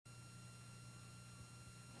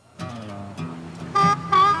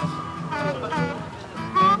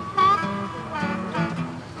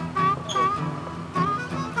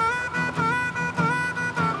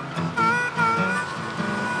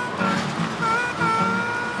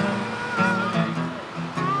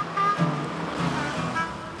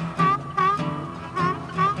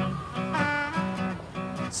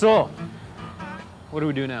So, what do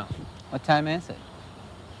we do now? What time is it?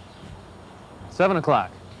 7 o'clock.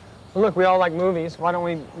 Well, look, we all like movies. Why don't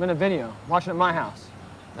we rent a video? Watch it at my house.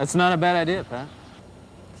 That's not a bad idea, Pat.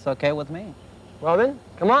 It's okay with me. Well then,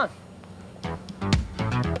 come on.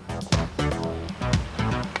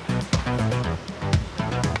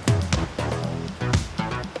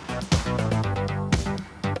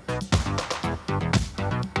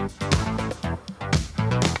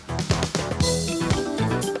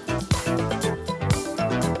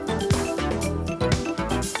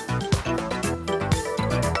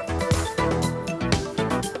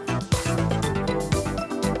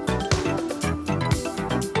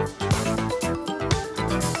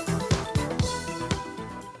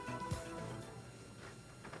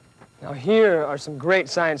 Now here are some great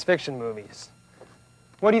science fiction movies.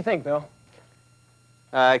 What do you think, Bill?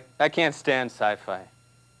 I can't stand sci-fi.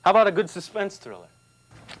 How about a good suspense thriller?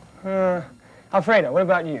 Alfredo, what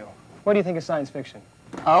about you? What do you think of science fiction?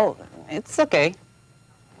 Oh, it's okay.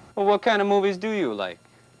 Well, what kind of movies do you like?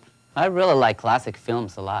 I really like classic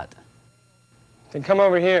films a lot. Then come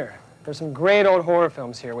over here. There's some great old horror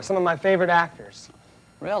films here with some of my favorite actors.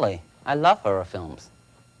 Really? I love horror films.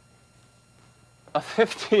 A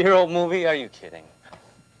 50-year-old movie? Are you kidding?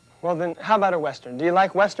 Well then, how about a Western? Do you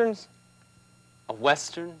like Westerns? A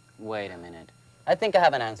Western? Wait a minute. I think I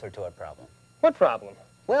have an answer to our problem. What problem?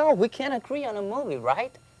 Well, we can't agree on a movie,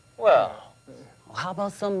 right? Well, How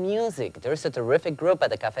about some music? There's a terrific group at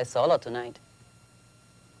the Café Solo tonight.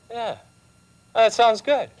 yeah. That sounds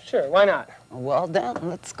good. Sure, why not? Well, then,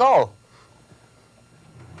 let's go.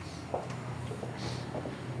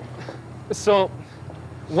 So,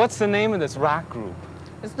 what's the name of this rock group?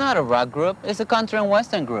 It's not a rock group. It's a country and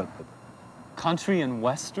western group. Country and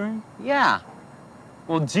Western? Yeah.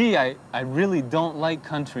 Well, gee, I really don't like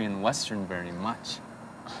country and Western very much.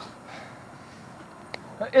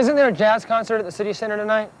 Isn't there a jazz concert at the City Center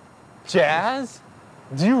tonight? Jazz?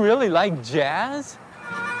 Do you really like jazz?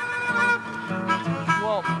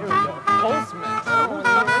 Well, here we go. Post